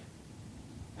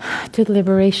the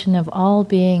liberation of all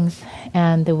beings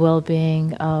and the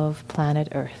well-being of planet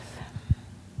Earth.